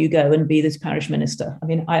fine. Off you go and be this parish minister. I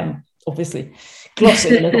mean, I am obviously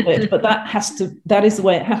glossing a little bit, but that is the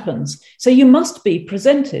way it happens. So you must be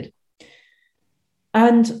presented.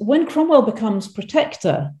 And when Cromwell becomes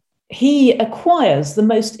protector, he acquires the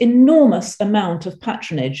most enormous amount of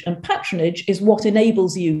patronage, and patronage is what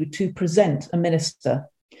enables you to present a minister.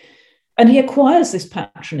 And he acquires this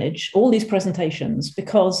patronage, all these presentations,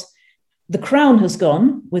 because The crown has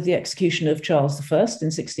gone with the execution of Charles I in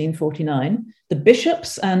 1649. The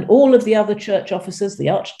bishops and all of the other church officers, the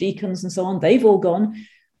archdeacons and so on, they've all gone.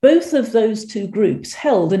 Both of those two groups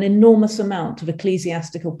held an enormous amount of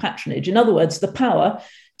ecclesiastical patronage. In other words, the power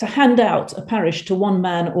to hand out a parish to one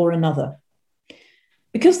man or another.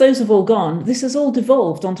 Because those have all gone, this has all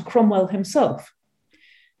devolved onto Cromwell himself.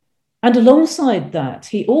 And alongside that,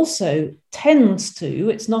 he also tends to,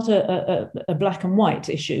 it's not a black and white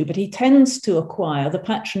issue, but he tends to acquire the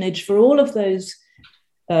patronage for all of those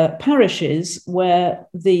parishes where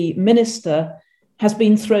the minister has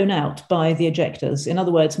been thrown out by the ejectors. In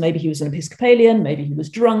other words, maybe he was an Episcopalian, maybe he was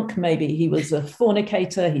drunk, maybe he was a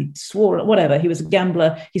fornicator, he swore, whatever, he was a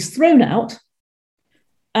gambler. He's thrown out.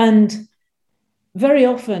 And very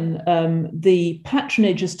often the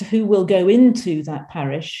patronage as to who will go into that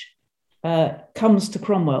parish comes to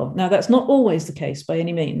Cromwell. Now, that's not always the case by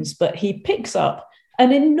any means, but he picks up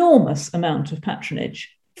an enormous amount of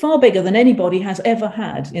patronage, far bigger than anybody has ever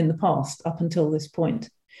had in the past up until this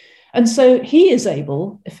point. And so he is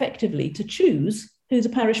able effectively to choose who the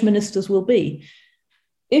parish ministers will be.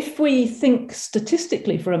 If we think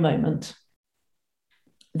statistically for a moment,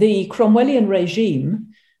 the Cromwellian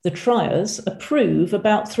regime, the triers, approve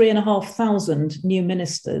about 3,500 new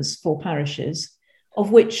ministers for parishes,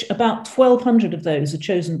 of which about 1,200 of those are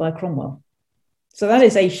chosen by Cromwell. So that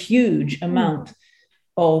is a huge amount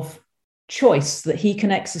of choice that he can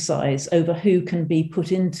exercise over who can be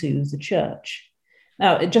put into the church.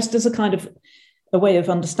 Now, just as a kind of a way of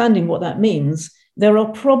understanding what that means, there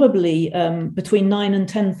are probably between 9,000 and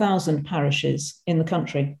 10,000 parishes in the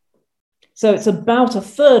country. So it's about a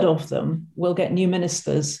third of them will get new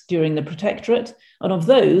ministers during the Protectorate, and of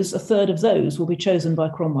those, a third of those will be chosen by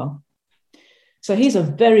Cromwell. So he's a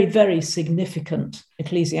very, very significant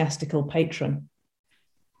ecclesiastical patron.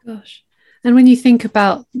 Gosh. And when you think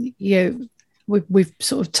about, we've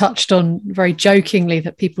sort of touched on very jokingly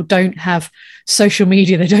that people don't have social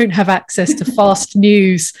media, they don't have access to fast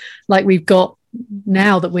news like we've got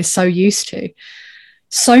now that we're so used to.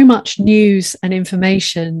 So much news and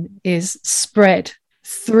information is spread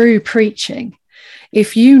through preaching.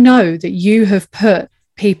 If you know that you have put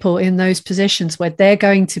people in those positions where they're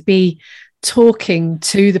going to be talking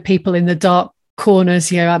to the people in the dark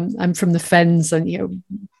corners, I'm from the Fens and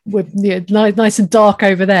we're nice and dark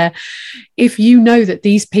over there. If you know that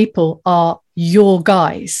these people are your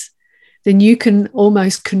guys, then you can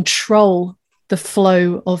almost control the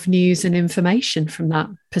flow of news and information from that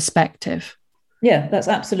perspective. Yeah, that's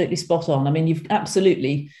absolutely spot on. I mean, you've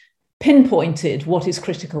absolutely pinpointed what is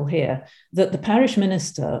critical here, that the parish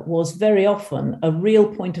minister was very often a real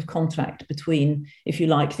point of contact between, if you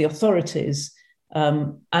like, the authorities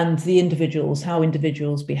and the individuals, how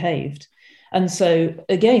individuals behaved. And so,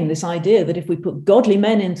 again, this idea that if we put godly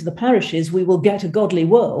men into the parishes, we will get a godly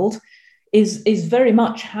world is very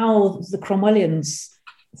much how the Cromwellians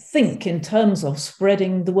think in terms of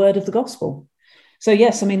spreading the word of the gospel. So,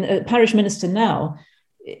 yes, I mean, a parish minister now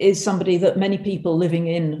is somebody that many people living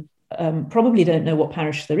in probably don't know what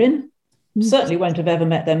parish they're in, certainly won't have ever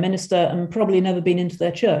met their minister and probably never been into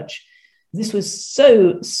their church. This was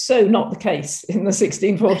so not the case in the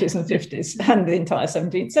 1640s and 50s and the entire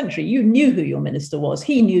 17th century. You knew who your minister was.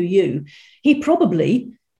 He knew you. He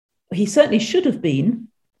certainly should have been,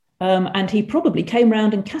 and he probably came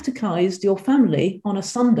round and catechized your family on a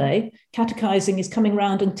Sunday. Catechizing is coming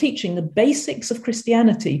round and teaching the basics of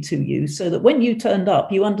Christianity to you so that when you turned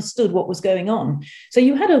up, you understood what was going on. So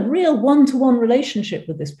you had a real one-to-one relationship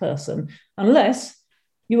with this person, unless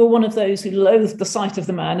you were one of those who loathed the sight of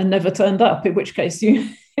the man and never turned up, in which case you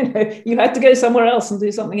had to go somewhere else and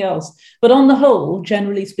do something else. But on the whole,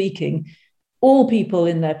 generally speaking, all people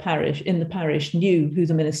in the parish knew who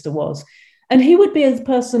the minister was. And he would be a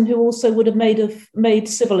person who also would have made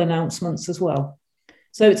civil announcements as well.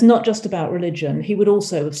 So it's not just about religion. He would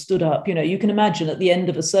also have stood up. You can imagine at the end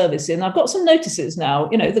of a service, and I've got some notices now,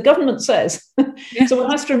 the government says. Yeah. So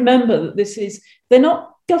one has to remember that they're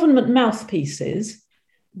not government mouthpieces,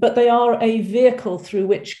 but they are a vehicle through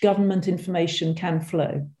which government information can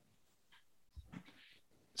flow.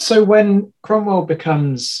 So when Cromwell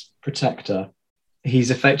becomes protector,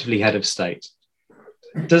 he's effectively head of state.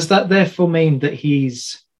 Does that therefore mean that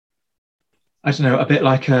he's, a bit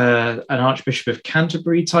like an Archbishop of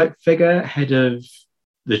Canterbury type figure, head of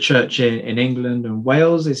the church in England and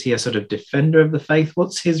Wales? Is he a sort of defender of the faith?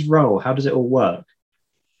 What's his role? How does it all work?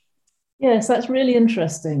 Yes, that's really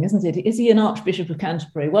interesting, isn't it? Is he an Archbishop of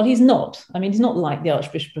Canterbury? Well, he's not. I mean, he's not like the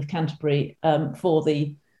Archbishop of Canterbury for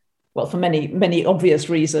many, many obvious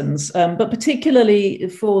reasons, but particularly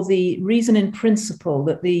for the reason in principle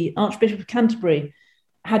that the Archbishop of Canterbury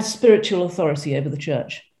had spiritual authority over the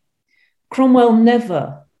church. Cromwell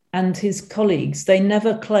never, and his colleagues, they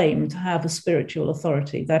never claim to have a spiritual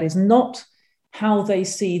authority. That is not how they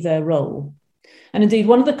see their role. And indeed,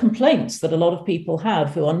 one of the complaints that a lot of people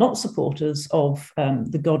have who are not supporters of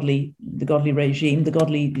the godly regime, the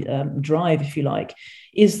godly drive, if you like,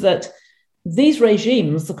 is that these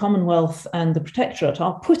regimes, the Commonwealth and the Protectorate,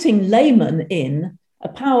 are putting laymen in a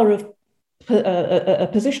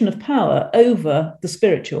position of power over the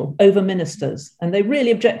spiritual, over ministers, and they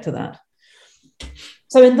really object to that.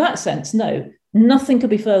 So in that sense, no, nothing could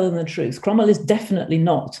be further than the truth. Cromwell is definitely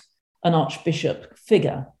not an archbishop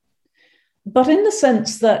figure. But in the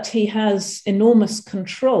sense that he has enormous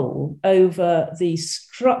control over the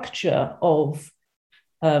structure of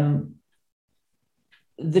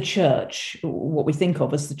the church, what we think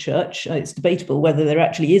of as the church. It's debatable whether there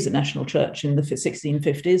actually is a national church in the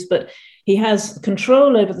 1650s, but he has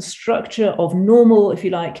control over the structure of normal, if you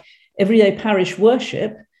like, everyday parish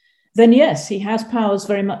worship. Then yes, he has powers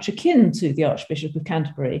very much akin to the Archbishop of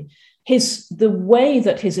Canterbury. The way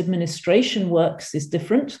that his administration works is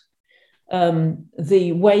different.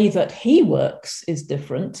 The way that he works is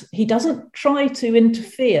different. He doesn't try to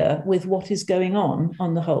interfere with what is going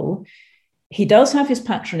on the whole. He does have his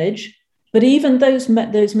patronage, but even those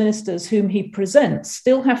ministers whom he presents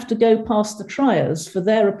still have to go past the triers for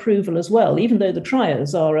their approval as well, even though the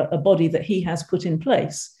triers are a body that he has put in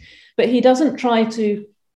place. But he doesn't try to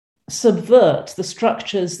subvert the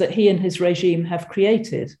structures that he and his regime have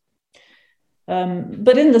created.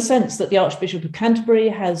 But in the sense that the Archbishop of Canterbury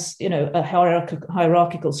has, a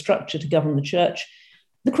hierarchical structure to govern the church,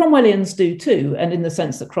 the Cromwellians do too. And in the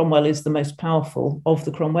sense that Cromwell is the most powerful of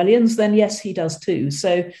the Cromwellians, then yes, he does too.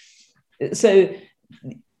 So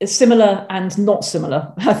similar and not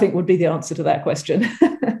similar, I think, would be the answer to that question.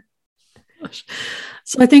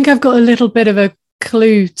 So I think I've got a little bit of a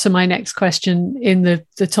clue to my next question in the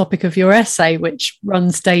topic of your essay, which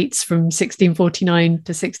runs dates from 1649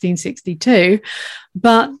 to 1662.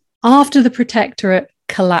 But after the Protectorate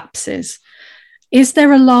collapses, is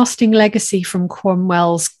there a lasting legacy from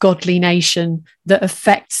Cromwell's godly nation that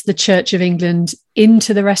affects the Church of England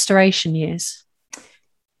into the Restoration years?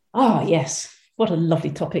 Ah, yes. What a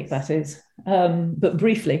lovely topic that is. But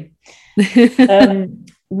briefly,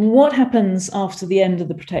 what happens after the end of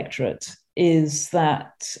the Protectorate is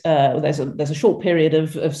that there's a short period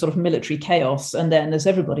of sort of military chaos. And then, as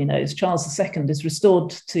everybody knows, Charles II is restored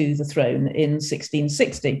to the throne in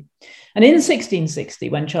 1660. And in 1660,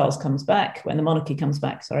 when the monarchy comes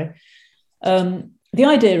back, the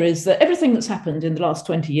idea is that everything that's happened in the last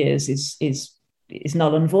 20 years is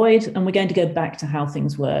null and void, and we're going to go back to how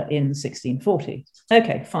things were in 1640.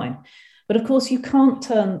 Okay, fine. But of course, you can't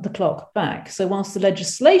turn the clock back. So whilst the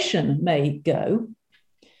legislation may go,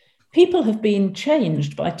 people have been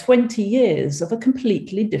changed by 20 years of a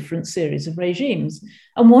completely different series of regimes.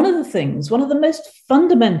 And one of the most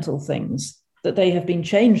fundamental things that they have been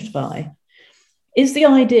changed by is the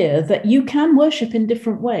idea that you can worship in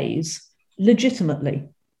different ways legitimately.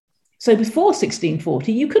 So before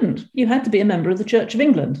 1640, you couldn't. You had to be a member of the Church of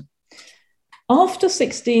England. After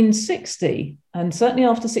 1660, and certainly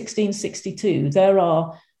after 1662, there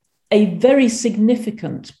are a very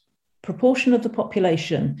significant proportion of the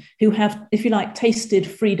population who have, if you like, tasted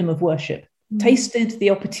freedom of worship, tasted the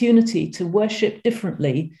opportunity to worship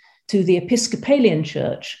differently to the Episcopalian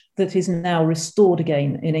Church that is now restored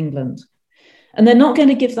again in England. And they're not going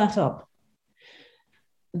to give that up.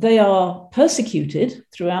 They are persecuted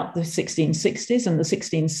throughout the 1660s and the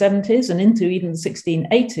 1670s and into even the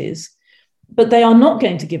 1680s, but they are not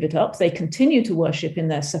going to give it up. They continue to worship in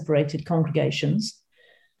their separated congregations.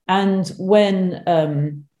 And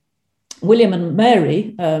when William and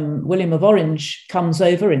Mary, William of Orange, comes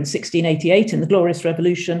over in 1688 in the Glorious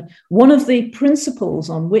Revolution, one of the principles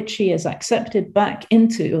on which he is accepted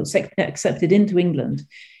into England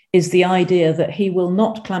is the idea that he will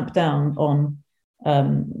not clamp down on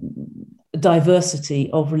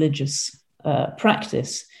diversity of religious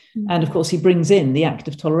practice. And of course, he brings in the Act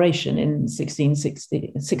of Toleration in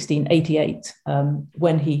 1688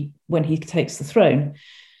 when he takes the throne.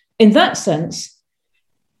 In that sense,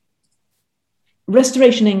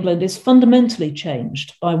 Restoration England is fundamentally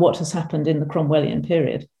changed by what has happened in the Cromwellian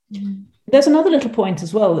period. There's another little point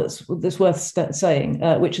as well that's worth saying,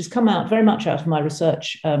 which has come out very much out of my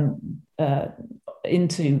research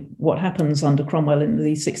into what happens under Cromwell in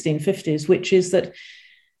the 1650s, which is that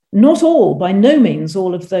by no means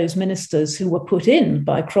all of those ministers who were put in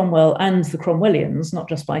by Cromwell and the Cromwellians, not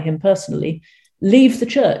just by him personally, leave the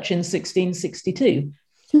church in 1662.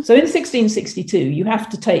 So in 1662, you have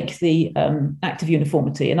to take the Act of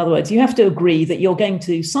Uniformity. In other words, you have to agree that you're going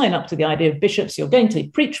to sign up to the idea of bishops, you're going to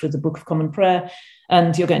preach with the Book of Common Prayer,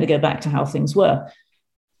 and you're going to go back to how things were.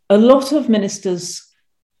 A lot of ministers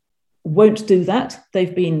won't do that.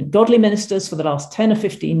 They've been godly ministers for the last 10 or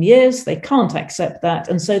 15 years. They can't accept that,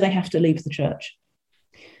 and so they have to leave the church.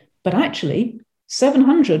 But actually,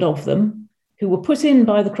 700 of them who were put in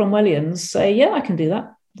by the Cromwellians say, yeah, I can do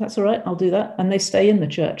that. That's all right, I'll do that. And they stay in the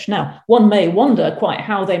church. Now, one may wonder quite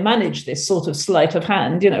how they manage this sort of sleight of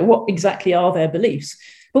hand, what exactly are their beliefs?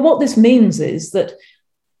 But what this means is that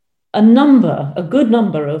a good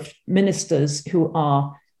number of ministers who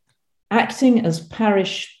are acting as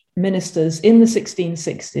parish ministers in the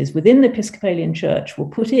 1660s within the Episcopalian Church were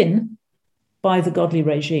put in by the godly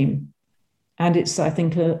regime. And it's, I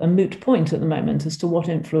think, a moot point at the moment as to what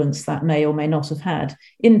influence that may or may not have had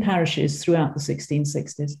in parishes throughout the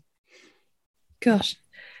 1660s. Gosh,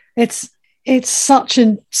 it's such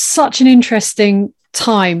an interesting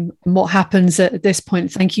time and what happens at this point.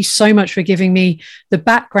 Thank you so much for giving me the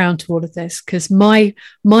background to all of this, because my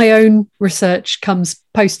own research comes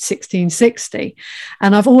post 1660,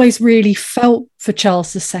 and I've always really felt for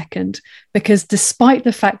Charles II, because despite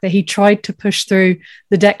the fact that he tried to push through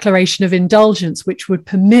the Declaration of Indulgence, which would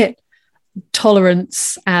permit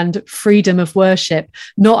tolerance and freedom of worship,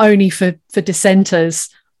 not only for dissenters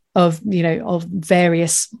of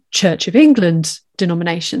various Church of England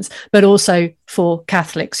denominations, but also for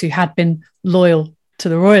Catholics who had been loyal to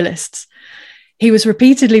the Royalists. He was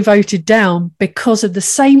repeatedly voted down because of the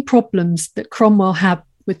same problems that Cromwell had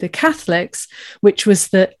with the Catholics, which was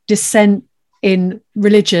that dissent in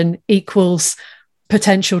religion equals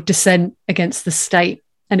potential dissent against the state.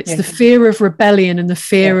 And it's the fear of rebellion and the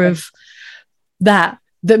fear of that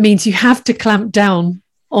means you have to clamp down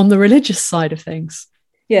on the religious side of things.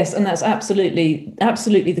 Yes, and that's absolutely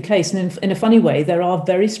the case. And in a funny way, there are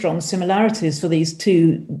very strong similarities for these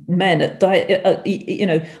two men at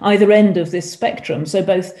either end of this spectrum. So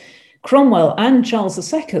both Cromwell and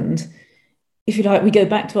Charles II, if you like, we go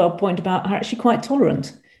back to our point about are actually quite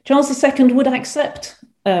tolerant. Charles II would accept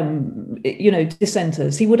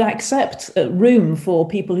dissenters. He would accept room for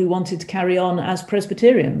people who wanted to carry on as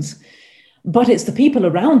Presbyterians. But it's the people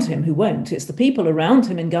around him who won't. It's the people around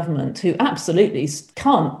him in government who absolutely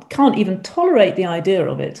can't even tolerate the idea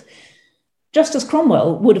of it. Just as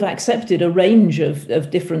Cromwell would have accepted a range of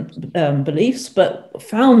different beliefs, but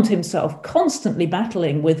found himself constantly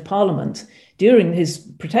battling with Parliament during his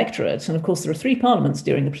protectorate. And of course, there are 3 parliaments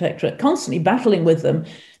during the protectorate, constantly battling with them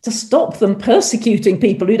to stop them persecuting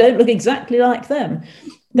people who don't look exactly like them.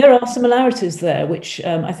 There are similarities there, which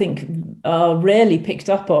I think are rarely picked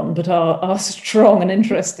up on, but are strong and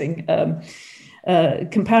interesting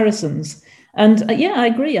comparisons. And I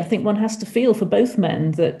agree. I think one has to feel for both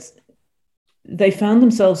men that they found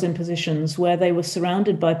themselves in positions where they were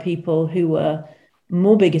surrounded by people who were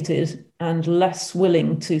more bigoted and less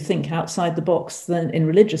willing to think outside the box than in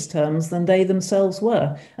religious terms than they themselves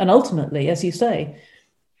were. And ultimately, as you say,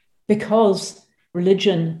 because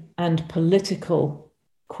religion and political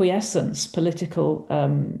quiescence, political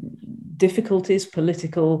difficulties,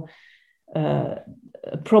 political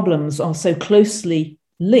problems are so closely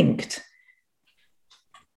linked,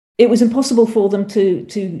 it was impossible for them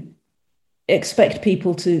to expect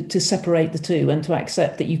people to separate the two and to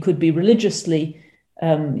accept that you could be religiously,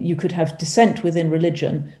 you could have dissent within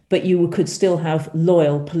religion, but you could still have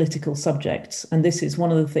loyal political subjects. And this is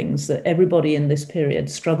one of the things that everybody in this period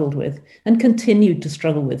struggled with and continued to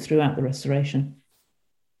struggle with throughout the Restoration.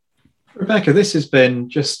 Rebecca, this has been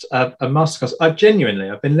just a masterclass. I've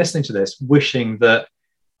been listening to this, wishing that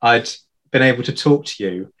I'd been able to talk to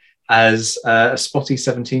you as a spotty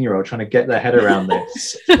 17-year-old trying to get their head around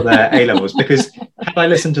this for their A-levels, because had I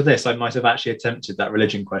listened to this, I might have actually attempted that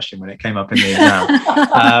religion question when it came up in the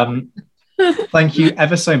exam. Thank you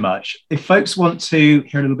ever so much. If folks want to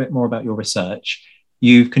hear a little bit more about your research,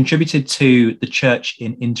 you've contributed to the Church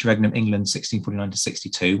in Interregnum England 1649 to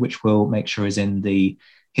 62, which we'll make sure is in the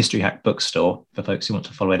History Hack bookstore for folks who want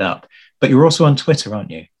to follow it up. But you're also on Twitter,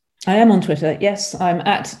 aren't you? I am on Twitter, yes. I'm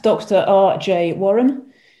at Dr. R.J.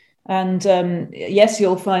 Warren. And yes,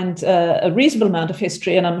 you'll find a reasonable amount of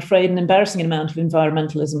history, and I'm afraid an embarrassing amount of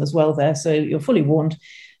environmentalism as well there. So you're fully warned.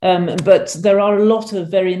 But there are a lot of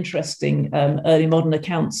very interesting early modern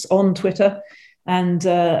accounts on Twitter. And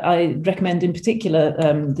I recommend in particular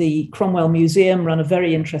the Cromwell Museum run a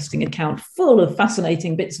very interesting account full of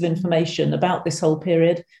fascinating bits of information about this whole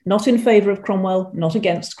period, not in favour of Cromwell, not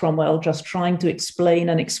against Cromwell, just trying to explain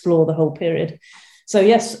and explore the whole period. So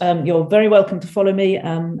yes, you're very welcome to follow me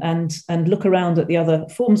and look around at the other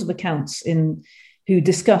forms of accounts in who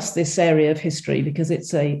discuss this area of history, because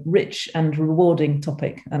it's a rich and rewarding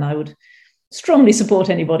topic. And I would strongly support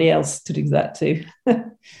anybody else to do that too.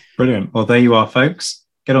 Brilliant. Well, there you are, folks.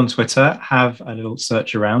 Get on Twitter, have a little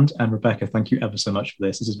search around. And Rebecca, thank you ever so much for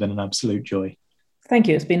this. This has been an absolute joy. Thank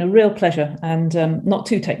you. It's been a real pleasure, and not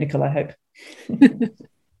too technical, I hope.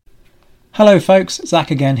 Hello folks, Zach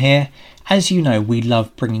again here. As you know, we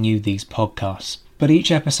love bringing you these podcasts, but each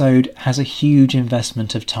episode has a huge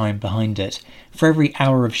investment of time behind it. For every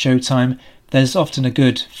hour of showtime, there's often a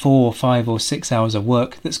good 4, 5 or 6 hours of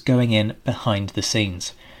work that's going in behind the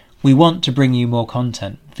scenes. We want to bring you more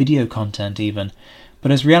content, video content even,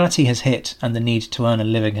 but as reality has hit and the need to earn a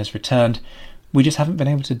living has returned, we just haven't been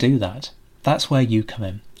able to do that. That's where you come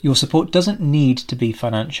in. Your support doesn't need to be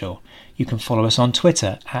financial. You can follow us on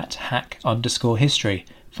Twitter at @hack_history,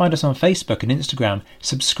 find us on Facebook and Instagram,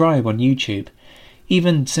 subscribe on YouTube.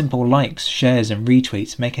 Even simple likes, shares and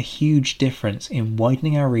retweets make a huge difference in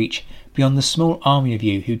widening our reach beyond the small army of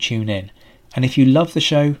you who tune in. And if you love the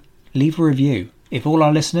show, leave a review. If all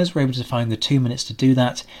our listeners were able to find the 2 minutes to do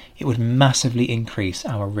that, it would massively increase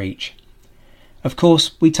our reach. Of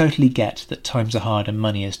course, we totally get that times are hard and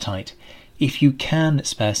money is tight. If you can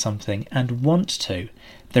spare something and want to,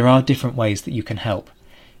 there are different ways that you can help.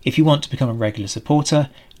 If you want to become a regular supporter,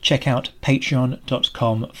 check out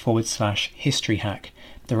patreon.com/historyhack.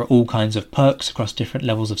 There are all kinds of perks across different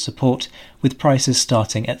levels of support, with prices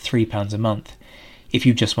starting at £3 a month. If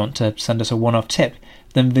you just want to send us a one-off tip,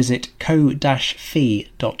 then visit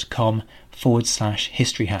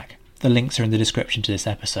ko-fi.com/historyhack. The links are in the description to this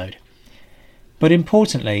episode. But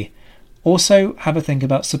importantly, also have a think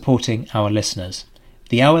about supporting our listeners.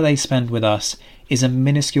 The hour they spend with us is a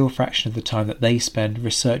minuscule fraction of the time that they spend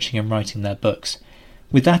researching and writing their books.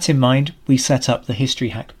 With that in mind, we set up the History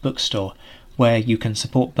Hack bookstore, where you can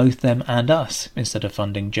support both them and us instead of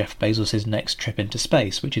funding Jeff Bezos' next trip into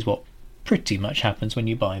space, which is what pretty much happens when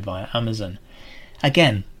you buy via Amazon.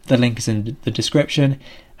 Again, the link is in the description,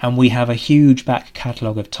 and we have a huge back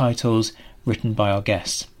catalogue of titles written by our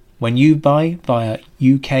guests. When you buy via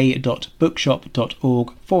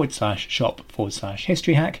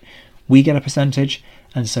uk.bookshop.org/shop/historyhack, we get a percentage,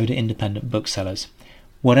 and so do independent booksellers.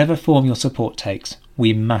 Whatever form your support takes,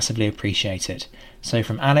 we massively appreciate it. So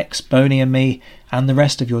from Alex, Boney and me, and the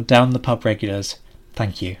rest of your Down the Pub regulars,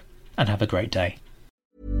 thank you, and have a great day.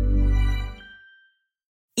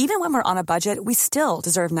 Even when we're on a budget, we still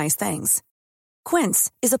deserve nice things.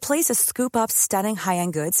 Quince is a place to scoop up stunning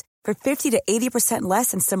high-end goods for 50 to 80%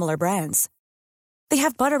 less than similar brands. They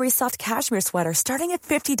have buttery soft cashmere sweaters starting at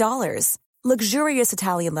 $50, luxurious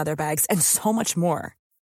Italian leather bags, and so much more.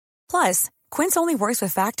 Plus, Quince only works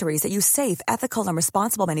with factories that use safe, ethical, and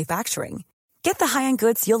responsible manufacturing. Get the high-end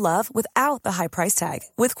goods you'll love without the high price tag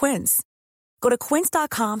with Quince. Go to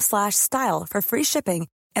quince.com/style for free shipping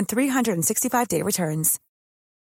and 365-day returns.